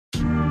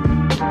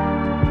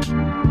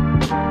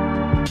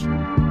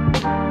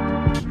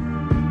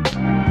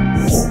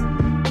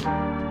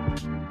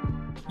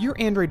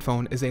Your Android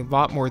phone is a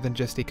lot more than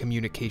just a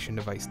communication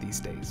device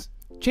these days.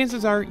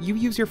 Chances are you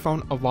use your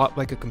phone a lot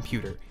like a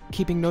computer,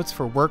 keeping notes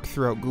for work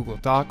throughout Google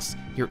Docs,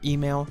 your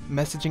email,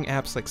 messaging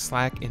apps like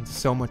Slack, and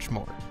so much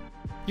more.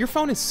 Your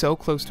phone is so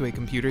close to a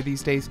computer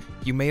these days,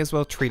 you may as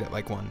well treat it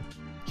like one.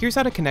 Here's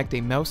how to connect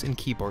a mouse and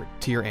keyboard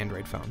to your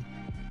Android phone.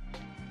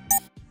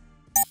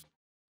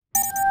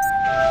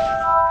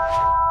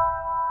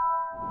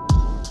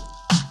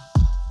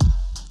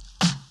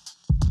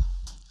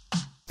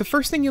 The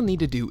first thing you'll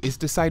need to do is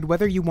decide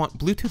whether you want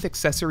Bluetooth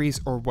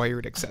accessories or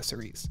wired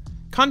accessories.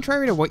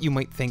 Contrary to what you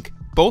might think,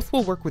 both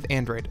will work with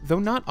Android, though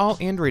not all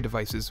Android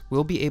devices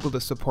will be able to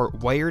support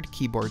wired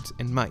keyboards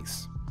and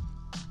mice.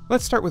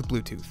 Let's start with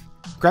Bluetooth.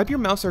 Grab your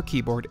mouse or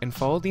keyboard and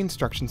follow the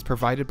instructions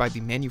provided by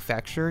the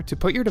manufacturer to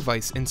put your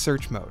device in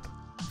search mode.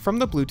 From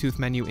the Bluetooth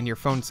menu in your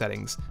phone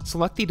settings,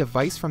 select the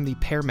device from the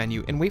pair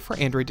menu and wait for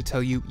Android to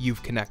tell you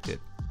you've connected.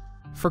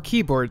 For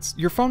keyboards,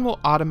 your phone will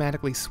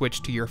automatically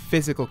switch to your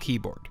physical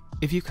keyboard.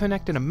 If you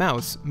connected a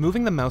mouse,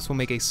 moving the mouse will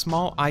make a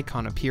small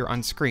icon appear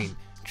on screen,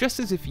 just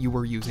as if you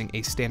were using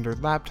a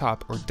standard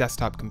laptop or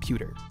desktop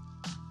computer.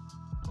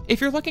 If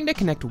you're looking to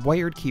connect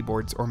wired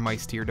keyboards or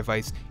mice to your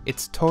device,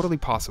 it's totally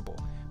possible,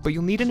 but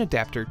you'll need an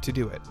adapter to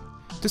do it.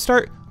 To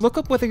start, look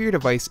up whether your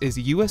device is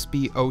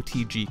USB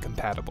OTG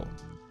compatible.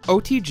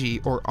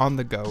 OTG, or on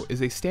the go,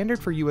 is a standard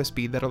for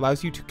USB that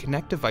allows you to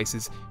connect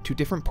devices to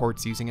different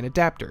ports using an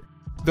adapter,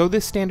 though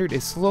this standard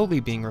is slowly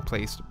being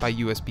replaced by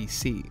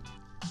USB-C.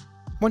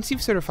 Once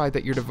you've certified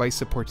that your device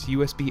supports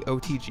USB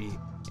OTG,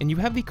 and you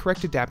have the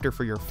correct adapter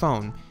for your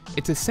phone,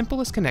 it's as simple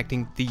as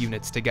connecting the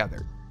units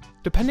together.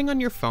 Depending on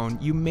your phone,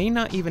 you may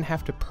not even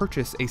have to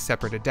purchase a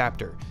separate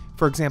adapter.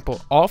 For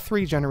example, all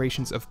 3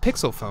 generations of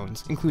Pixel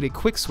phones include a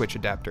quick switch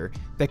adapter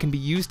that can be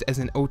used as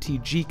an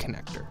OTG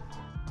connector.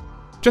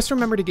 Just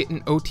remember to get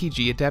an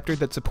OTG adapter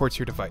that supports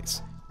your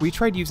device. We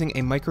tried using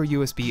a micro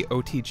USB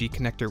OTG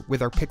connector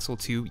with our Pixel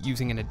 2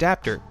 using an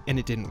adapter, and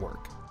it didn't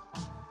work.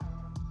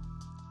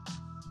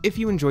 If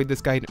you enjoyed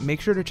this guide,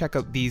 make sure to check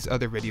out these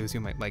other videos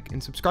you might like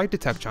and subscribe to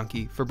Tech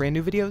Junkie for brand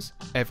new videos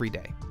every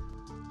day.